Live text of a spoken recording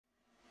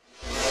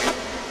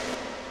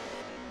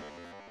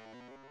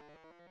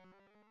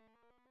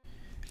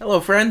Hello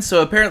friends,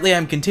 so apparently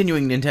I'm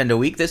continuing Nintendo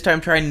Week, this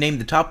time trying to name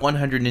the top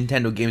 100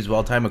 Nintendo games of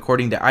all time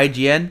according to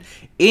IGN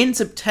in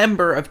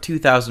September of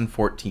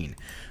 2014.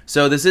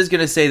 So this is going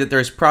to say that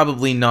there's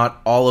probably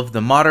not all of the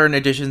modern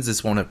editions,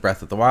 this won't have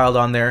Breath of the Wild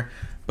on there,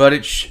 but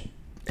it should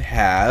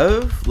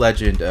have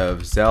Legend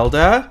of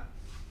Zelda.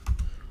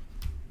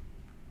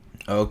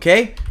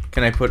 Okay,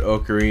 can I put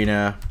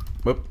Ocarina,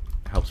 whoop,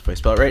 helps if I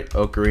spell it right,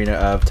 Ocarina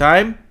of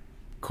Time?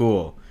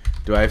 Cool.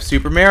 Do I have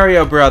Super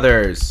Mario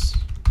Brothers?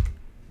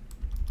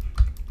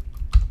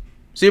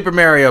 Super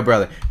Mario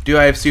Brother. Do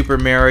I have Super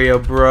Mario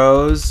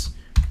Bros.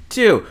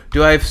 2?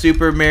 Do I have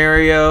Super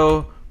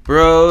Mario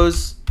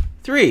Bros.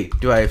 3?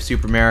 Do I have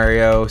Super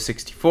Mario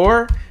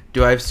 64?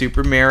 Do I have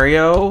Super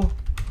Mario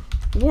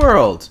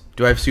World?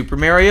 Do I have Super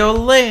Mario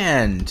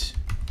Land?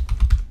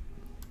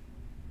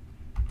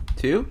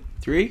 2,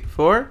 3,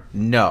 4?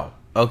 No.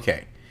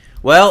 Okay.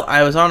 Well,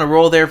 I was on a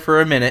roll there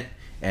for a minute,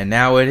 and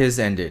now it has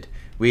ended.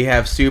 We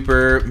have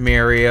Super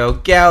Mario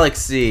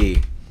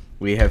Galaxy.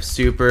 We have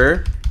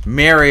Super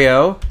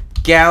Mario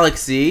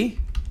Galaxy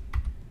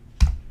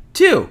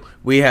 2.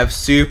 We have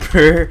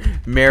Super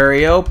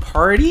Mario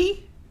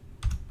Party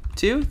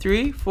 2,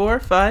 3, 4,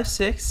 5,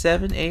 6,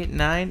 7, 8,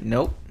 9.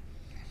 Nope.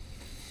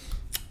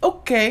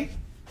 Okay.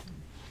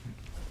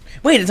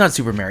 Wait, it's not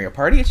Super Mario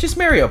Party. It's just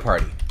Mario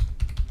Party.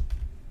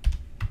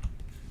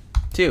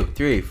 2,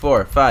 3,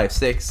 4, 5,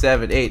 6,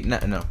 7, 8,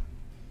 9. No.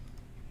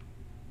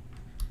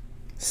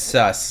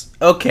 Sus.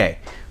 Okay.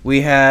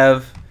 We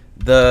have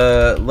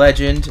The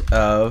Legend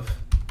of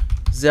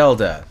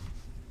Zelda.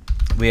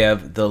 We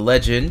have The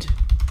Legend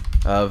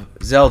of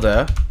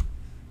Zelda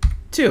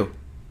 2.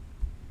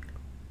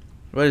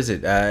 What is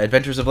it?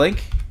 Adventures of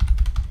Link?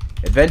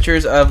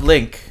 Adventures of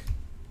Link.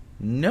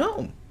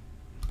 No.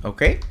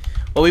 Okay.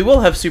 Well, we will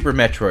have Super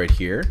Metroid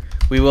here.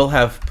 We will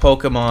have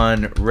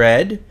Pokemon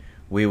Red.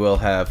 We will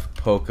have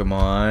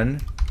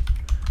Pokemon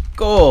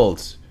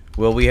Gold.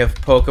 Will we have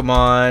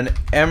Pokemon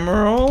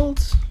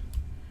Emerald?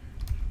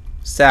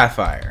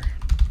 Sapphire.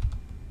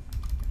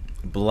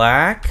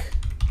 Black.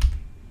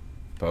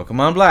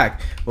 Pokemon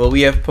Black. Will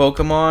we have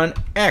Pokemon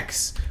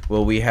X?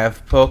 Will we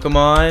have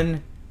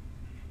Pokemon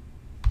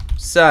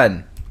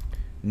Sun?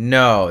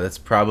 No, that's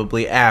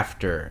probably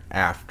after.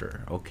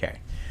 Okay.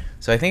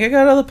 So I think I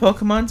got all the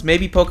Pokemons.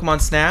 Maybe Pokemon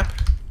Snap.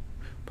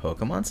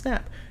 Pokemon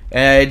Snap.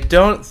 And I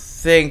don't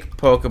think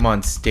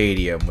Pokemon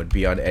Stadium would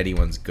be on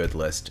anyone's good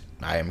list.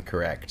 I am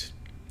correct.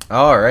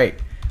 Alright.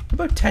 What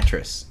about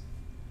Tetris?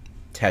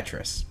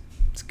 Tetris.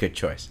 It's a good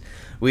choice.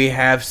 We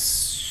have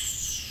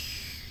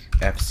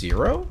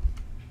F-Zero?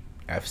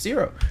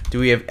 F-Zero. Do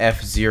we have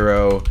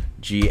F-Zero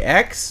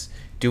GX?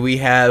 Do we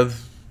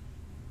have...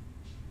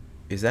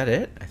 Is that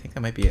it? I think that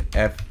might be it.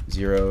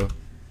 F-Zero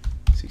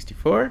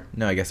 64?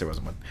 No, I guess there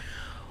wasn't one.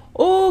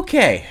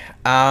 Okay.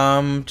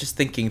 Just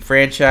thinking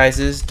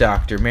franchises.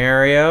 Dr.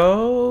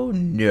 Mario?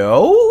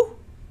 No?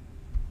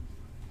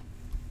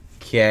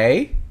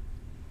 Okay.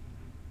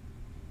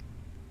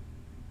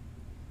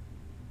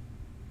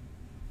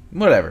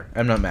 Whatever.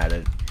 I'm not mad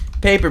at it.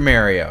 Paper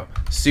Mario.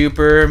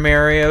 Super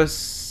Mario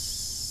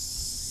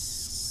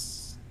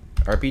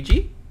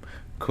RPG?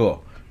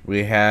 Cool.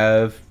 We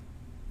have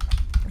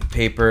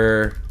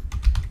Paper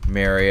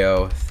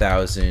Mario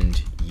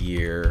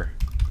 1000-Year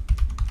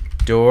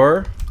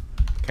Door.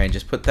 Can I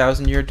just put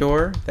 1000-Year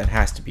Door? That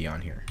has to be on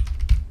here.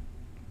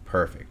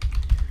 Perfect.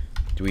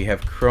 Do we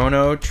have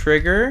Chrono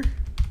Trigger?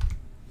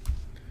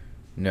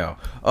 No.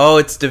 Oh,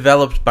 it's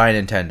developed by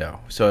Nintendo,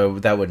 so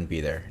that wouldn't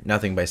be there.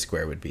 Nothing by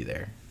Square would be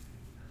there.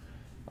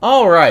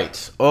 Alright.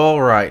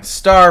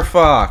 Star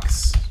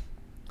Fox.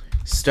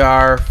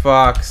 Star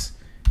Fox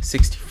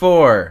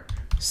 64.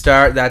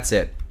 That's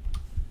it.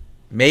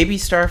 Maybe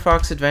Star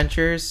Fox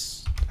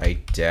Adventures? I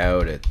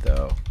doubt it,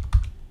 though.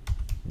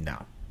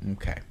 No.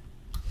 Okay.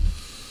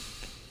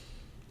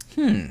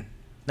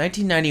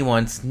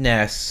 1991's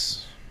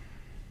NES.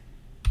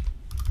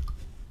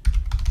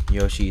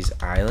 Yoshi's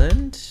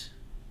Island?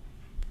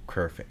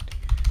 Perfect.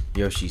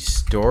 Yoshi's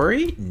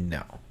Story?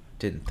 No.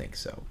 Didn't think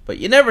so. But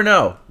you never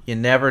know. You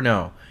never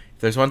know.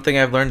 If there's one thing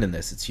I've learned in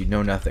this, it's you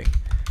know nothing.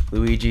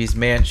 Luigi's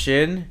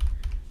Mansion.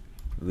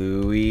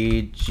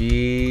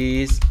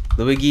 Luigi's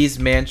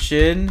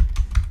Mansion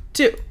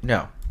 2.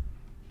 No.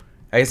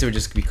 I guess it would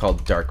just be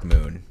called Dark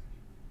Moon.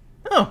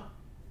 Oh.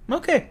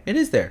 Okay. It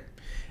is there.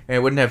 And it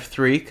wouldn't have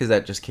 3 because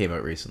that just came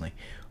out recently.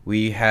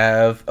 We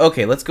have...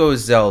 Okay, let's go with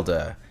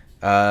Zelda.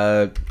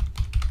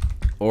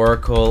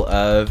 Oracle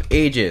of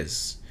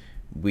Ages.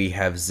 We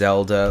have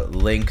Zelda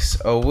Link's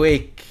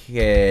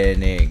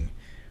Awakening.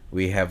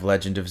 We have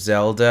Legend of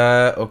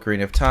Zelda,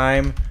 Ocarina of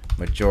Time,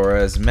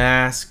 Majora's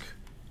Mask.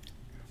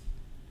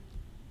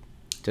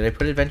 Did I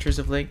put Adventures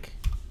of Link?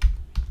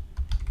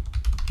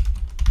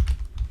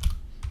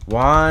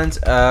 Wands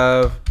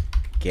of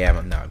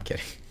Gammon. No, I'm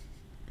kidding.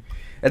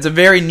 That's a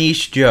very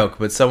niche joke,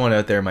 but someone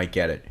out there might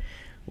get it.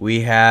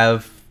 We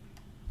have...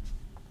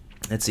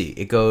 Let's see.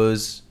 It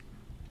goes...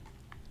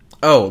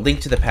 Oh,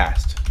 Link to the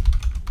Past.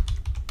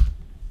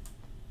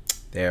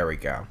 There we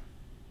go.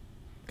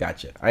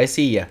 Gotcha. I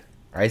see ya.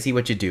 I see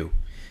what you do.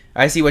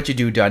 I see what you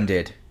do, done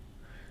did.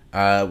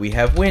 We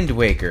have Wind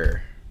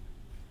Waker.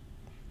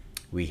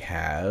 We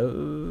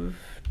have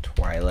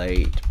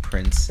Twilight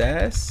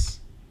Princess.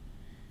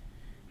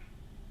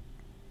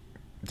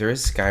 There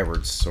is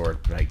Skyward Sword,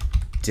 but I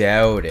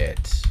doubt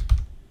it.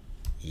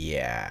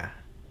 Yeah.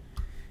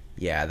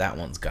 Yeah, that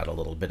one's got a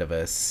little bit of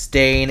a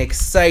stain.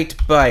 Excite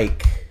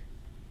Bike.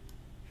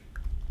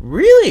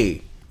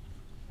 Really?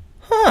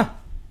 Huh.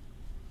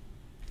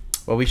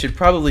 Well, we should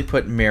probably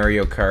put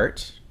Mario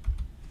Kart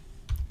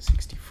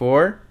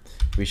 64.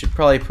 We should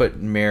probably put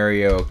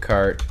Mario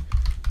Kart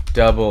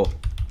Double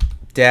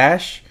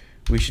Dash.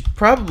 We should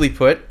probably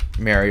put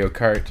Mario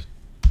Kart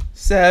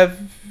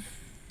 7.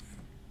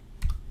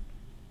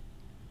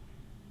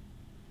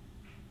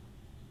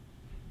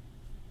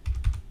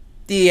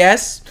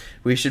 DS.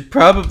 We should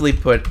probably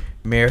put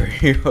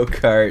Mario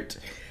Kart.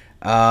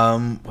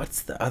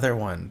 What's the other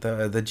one?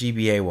 The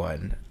GBA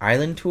one.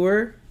 Island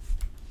Tour?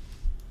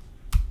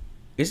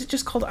 Is it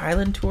just called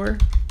Island Tour?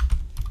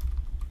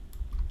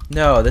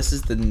 No, this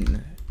is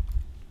the...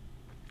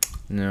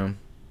 No.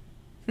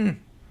 I'll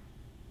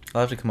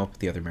have to come up with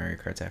the other Mario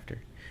Karts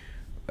after.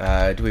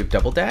 Do we have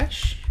Double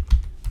Dash?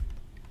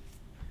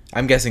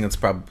 I'm guessing it's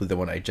probably the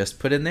one I just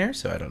put in there,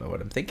 so I don't know what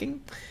I'm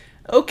thinking.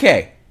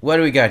 Okay, what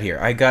do we got here?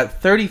 I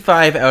got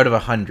 35 out of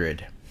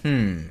 100.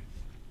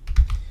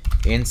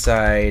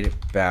 Inside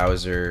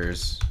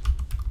Bowser's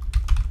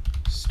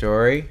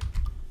Story?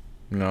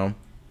 No.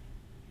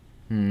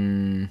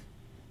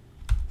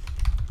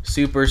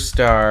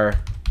 Superstar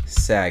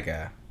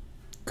Saga.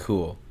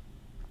 Cool.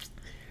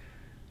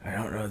 I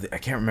don't know. I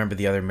can't remember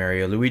the other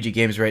Luigi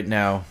games right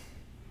now.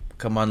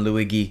 Come on,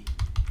 Luigi.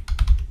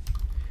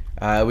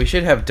 We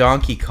should have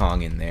Donkey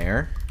Kong in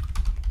there.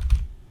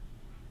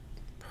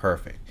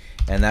 Perfect.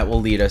 And that will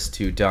lead us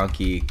to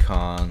Donkey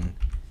Kong.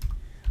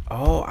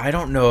 Oh, I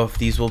don't know if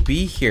these will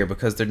be here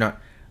because they're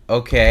not...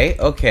 Okay,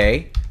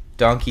 okay.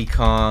 Donkey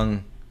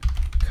Kong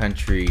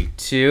Country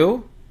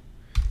 2.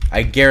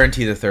 I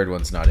guarantee the third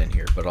one's not in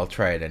here, but I'll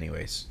try it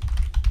anyways.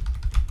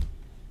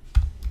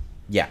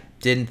 Yeah,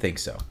 didn't think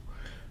so.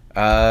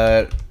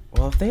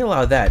 Well, if they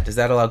allow that, does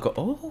that allow...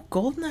 Oh,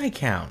 GoldenEye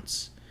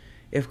counts.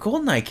 If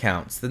GoldenEye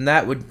counts, then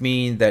that would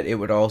mean that it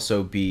would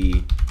also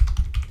be...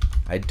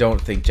 I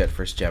don't think Jet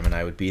Force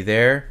Gemini would be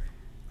there.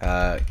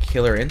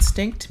 Killer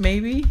Instinct,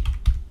 maybe?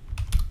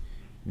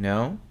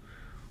 No.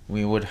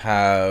 We would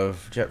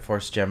have Jet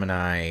Force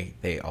Gemini.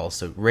 They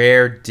also...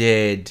 Rare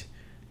did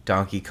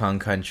Donkey Kong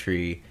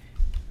Country.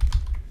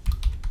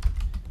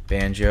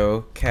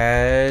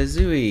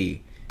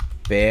 Banjo-Kazooie.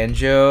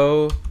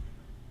 Banjo-Tooie.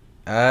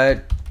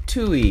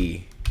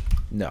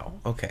 No.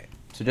 Okay.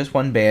 So just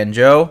one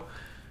banjo.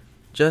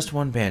 Just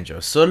one banjo.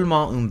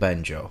 Seulement un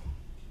banjo.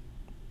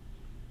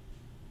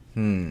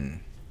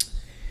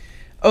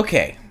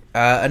 Okay.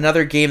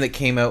 Another game that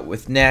came out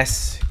with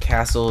NES.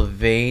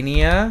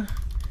 Castlevania.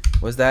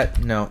 Was that?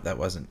 No, that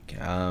wasn't.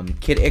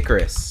 Kid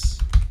Icarus.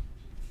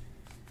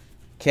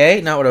 Okay,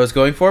 not what I was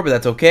going for, but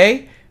that's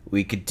okay.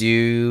 We could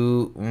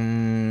do...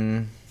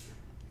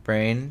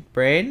 Brain.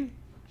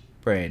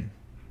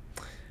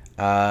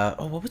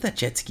 Oh, what was that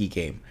jet ski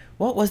game?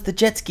 What was the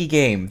jet ski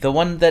game? The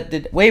one that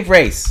did... Wave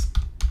Race.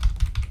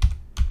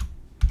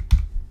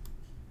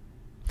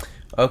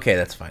 Okay,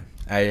 that's fine.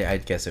 I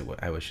guess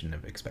I shouldn't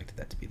have expected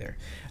that to be there.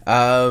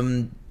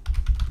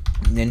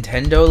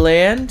 Nintendo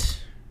Land?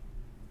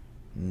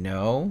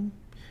 No.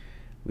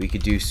 We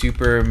could do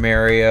Super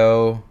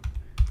Mario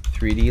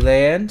 3D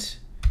Land.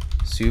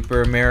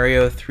 Super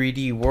Mario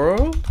 3D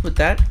World? Would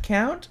that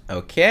count?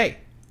 Okay.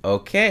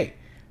 Okay.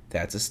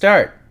 That's a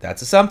start.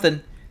 That's a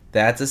something.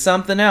 That's a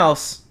something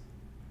else.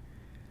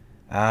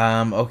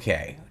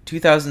 Okay.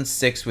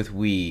 2006 with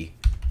Wii.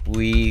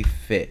 Wii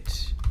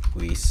Fit.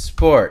 Wii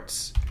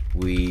Sports.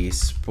 Wii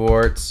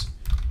Sports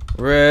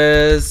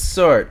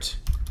Resort.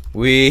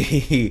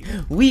 Wii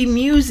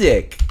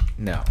Music.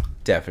 No,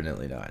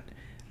 definitely not.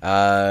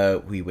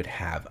 We would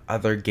have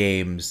other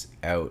games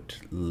out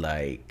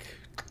like...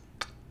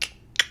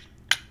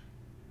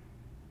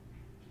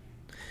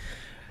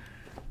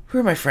 Who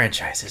are my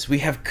franchises? We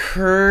have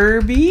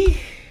Kirby.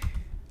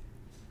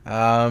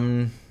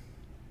 No.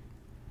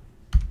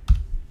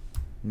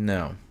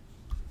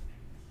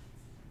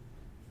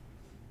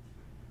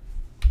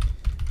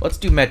 Let's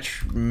do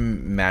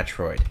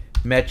Metroid.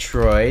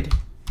 Metroid.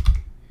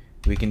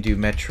 We can do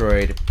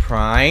Metroid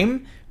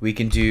Prime. We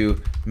can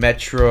do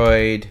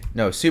Metroid...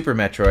 No, Super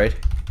Metroid.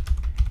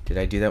 Did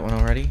I do that one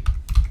already?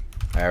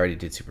 I already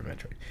did Super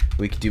Metroid.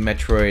 We could do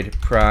Metroid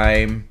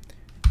Prime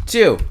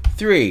 2,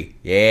 3.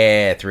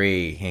 Yeah,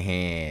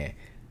 3.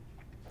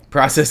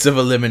 Process of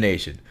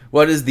elimination.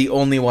 What is the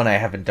only one I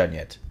haven't done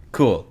yet?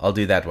 Cool, I'll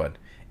do that one.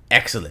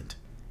 Excellent.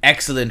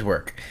 Excellent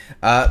work.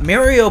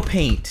 Mario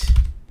Paint.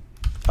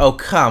 Oh,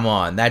 come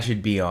on. That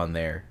should be on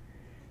there.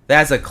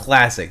 That's a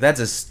classic. That's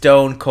a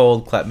stone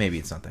cold clap. Maybe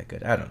it's not that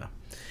good. I don't know.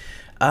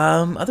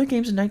 Other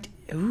games in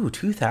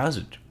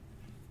 2000.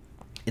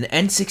 An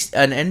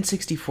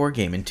N64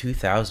 game in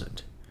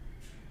 2000.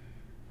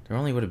 There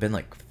only would have been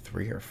like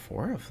 3 or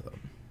 4 of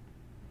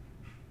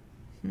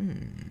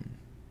them.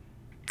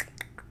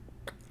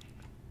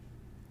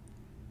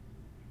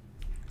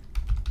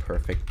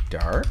 Perfect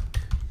Dark.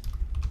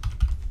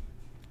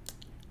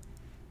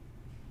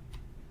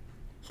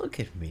 Look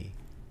at me.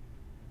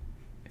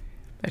 I'm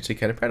actually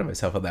kind of proud of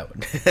myself on that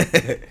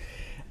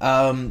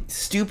one.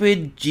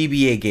 Stupid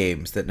GBA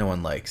games that no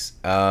one likes.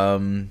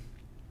 God,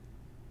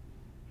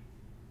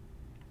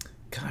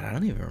 I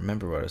don't even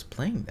remember what I was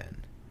playing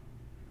then.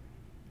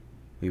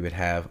 We would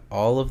have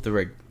all of the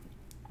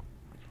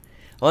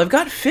Well, I've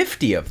got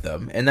 50 of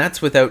them, and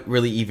that's without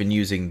really even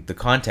using the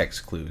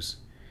context clues.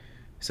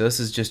 So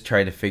this is just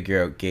trying to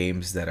figure out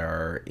games that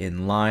are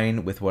in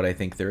line with what I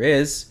think there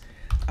is.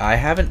 I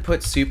haven't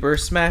put Super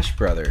Smash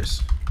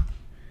Brothers.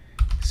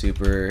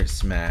 Super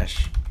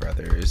Smash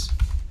Brothers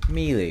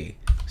Melee.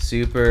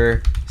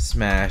 Super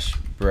Smash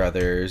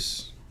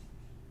Brothers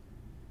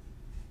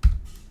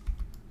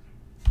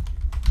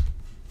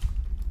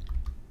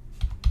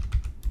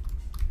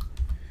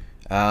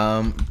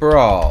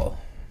Brawl.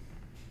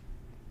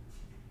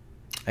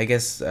 I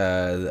guess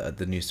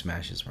the new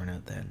Smashes weren't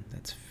out then.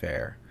 That's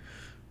fair.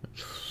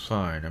 It's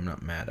fine. I'm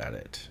not mad at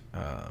it.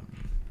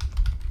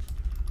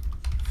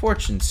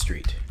 Fortune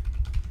Street.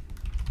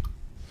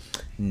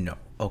 No.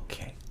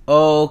 Okay.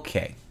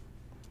 Okay.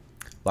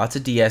 Lots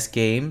of DS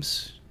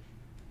games.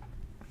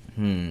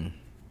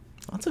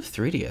 Lots of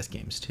 3DS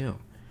games too.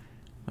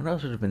 What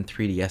else would have been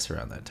 3DS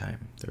around that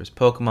time? There was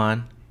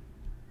Pokemon.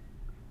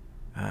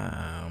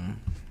 I'm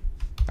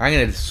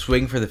gonna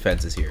swing for the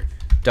fences here.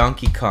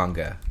 Donkey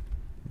Konga.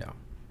 No.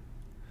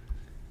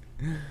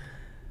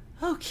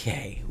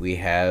 Okay, we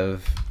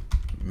have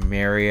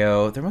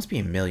Mario. There must be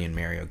a million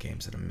Mario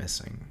games that I'm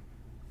missing.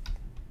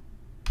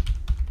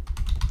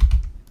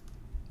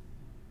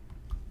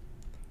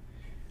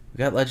 We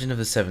got Legend of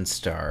the Seven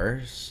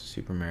Stars,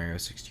 Super Mario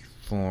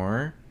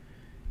 64,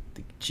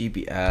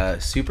 the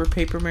Super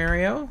Paper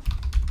Mario.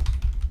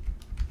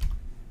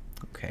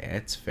 Okay,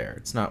 it's fair.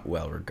 It's not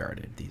well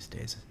regarded these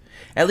days.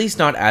 At least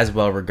not as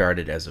well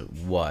regarded as it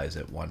was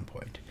at one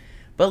point.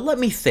 But let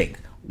me think.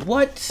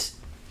 What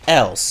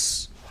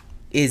else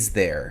is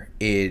there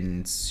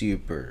in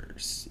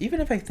Supers? Even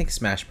if I think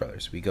Smash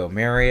Brothers, we go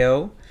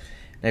Mario.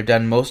 And I've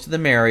done most of the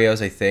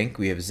Marios, I think.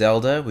 We have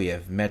Zelda, we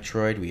have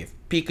Metroid, we have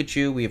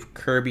Pikachu, we have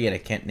Kirby, and I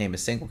can't name a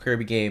single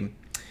Kirby game,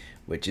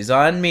 which is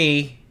on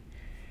me.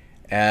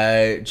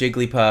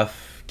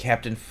 Jigglypuff,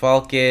 Captain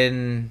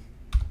Falcon.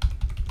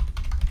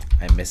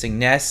 I'm missing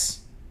Ness.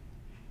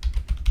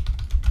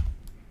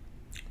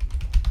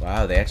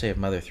 Wow, they actually have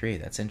Mother 3.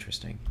 That's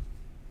interesting.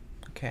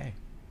 Okay.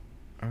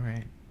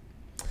 Alright.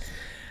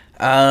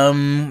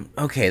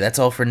 Okay, that's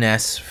all for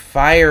Ness.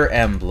 Fire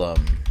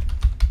Emblem.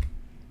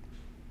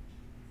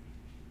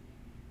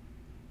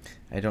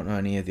 I don't know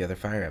any of the other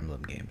Fire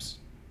Emblem games.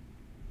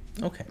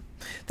 Okay.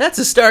 That's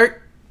a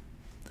start.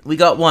 We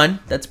got one.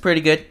 That's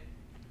pretty good.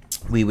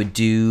 We would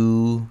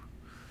do...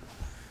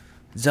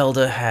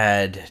 Zelda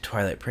had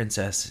Twilight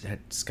Princess. It had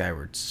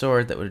Skyward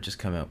Sword that would have just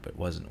come out but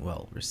wasn't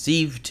well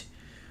received.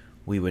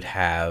 We would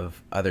have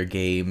other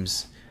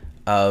games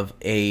of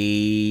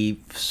a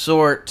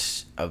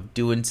sort of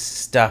doing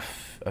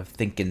stuff, of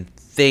thinking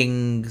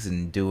things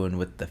and doing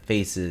with the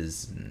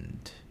faces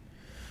and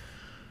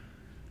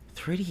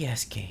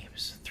 3DS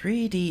games.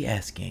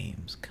 3DS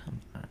games.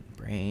 Come on,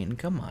 brain.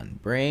 Come on,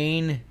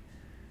 brain.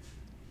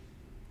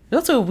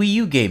 There's also a Wii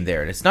U game there,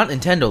 and it's not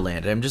Nintendo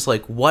Land. I'm just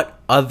like, what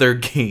other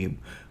game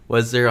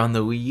was there on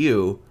the Wii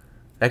U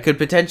that could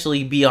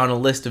potentially be on a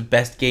list of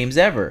best games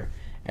ever?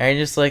 And I'm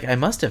just like, I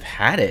must have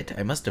had it.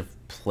 I must have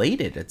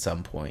played it at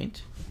some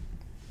point.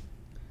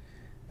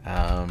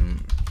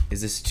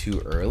 Is this too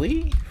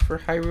early for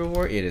Hyrule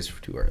War? It is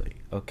too early.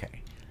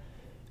 Okay.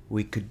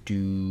 We could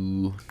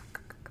do...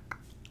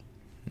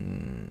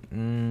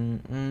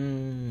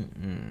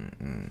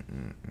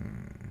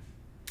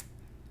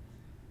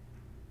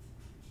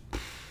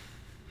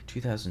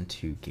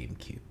 2002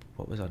 GameCube.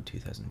 What was on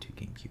 2002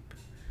 GameCube?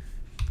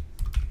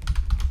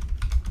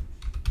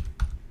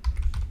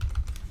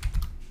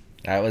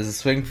 That was a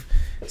swing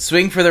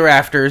for the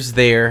rafters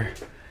there.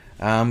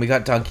 We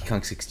got Donkey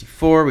Kong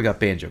 64. We got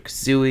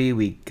Banjo-Kazooie.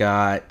 We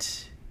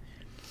got...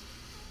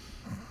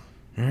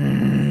 come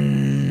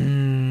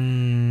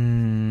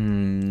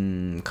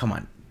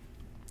on.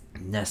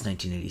 NES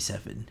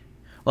 1987.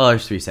 Well,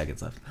 there's 3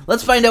 seconds left.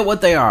 Let's find out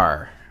what they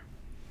are.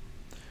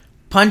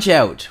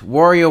 Punch-Out.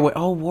 WarioWare.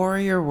 Oh,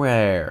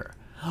 WarioWare.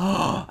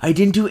 Oh, I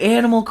didn't do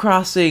Animal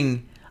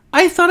Crossing.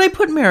 I thought I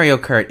put Mario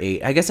Kart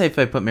 8. I guess if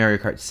I put Mario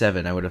Kart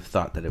 7, I would have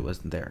thought that it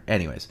wasn't there.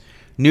 Anyways.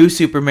 New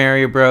Super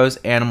Mario Bros.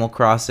 Animal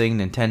Crossing.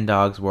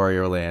 Nintendogs.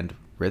 Wario Land.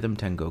 Rhythm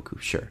Tengoku.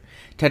 Sure.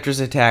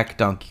 Tetris Attack.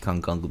 Donkey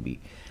Kong Jungle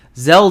Beat.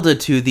 Zelda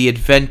 2. The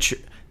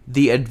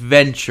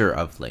Adventure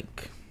of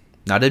Link.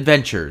 Not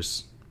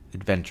Adventures.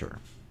 Adventure.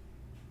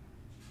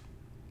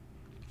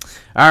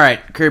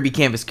 Alright, Kirby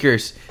Canvas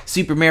Curse.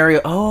 Super Mario.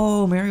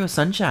 Oh, Mario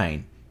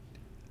Sunshine.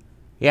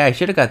 Yeah, I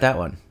should have got that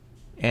one.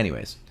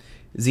 Anyways.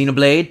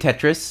 Xenoblade,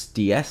 Tetris,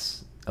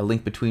 DS, A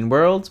Link Between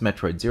Worlds,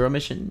 Metroid Zero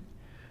Mission,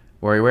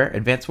 WarioWare,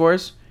 Advance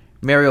Wars,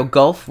 Mario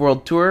Golf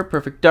World Tour,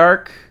 Perfect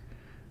Dark,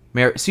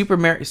 Super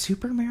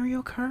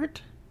Mario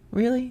Kart?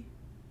 Really?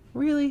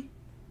 Really?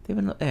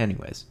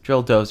 Anyways,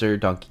 Drill Dozer,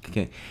 Donkey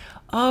King.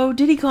 Oh,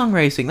 Diddy Kong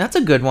Racing. That's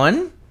a good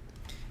one.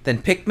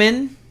 Then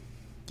Pikmin.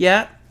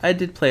 Yeah, I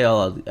did play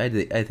all of. I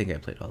think I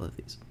played all of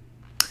these.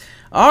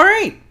 All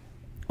right.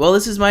 Well,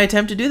 this is my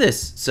attempt to do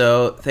this.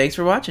 So thanks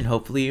for watching.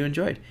 Hopefully you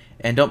enjoyed.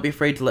 And don't be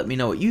afraid to let me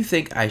know what you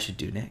think I should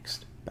do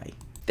next. Bye.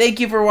 Thank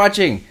you for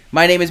watching.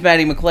 My name is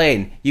Matti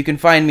McLean. You can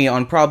find me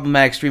on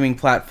problematic streaming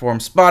platform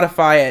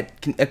Spotify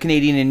at A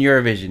Canadian in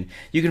Eurovision.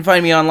 You can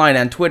find me online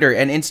on Twitter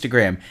and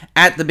Instagram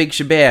at The Big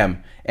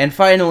Shabam. And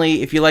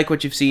finally, if you like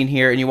what you've seen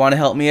here and you want to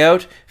help me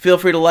out, feel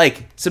free to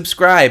like,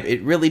 subscribe.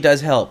 It really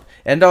does help.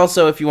 And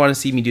also, if you want to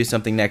see me do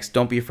something next,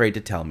 don't be afraid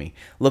to tell me.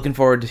 Looking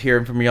forward to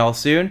hearing from you all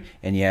soon,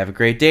 and you have a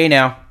great day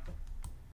now.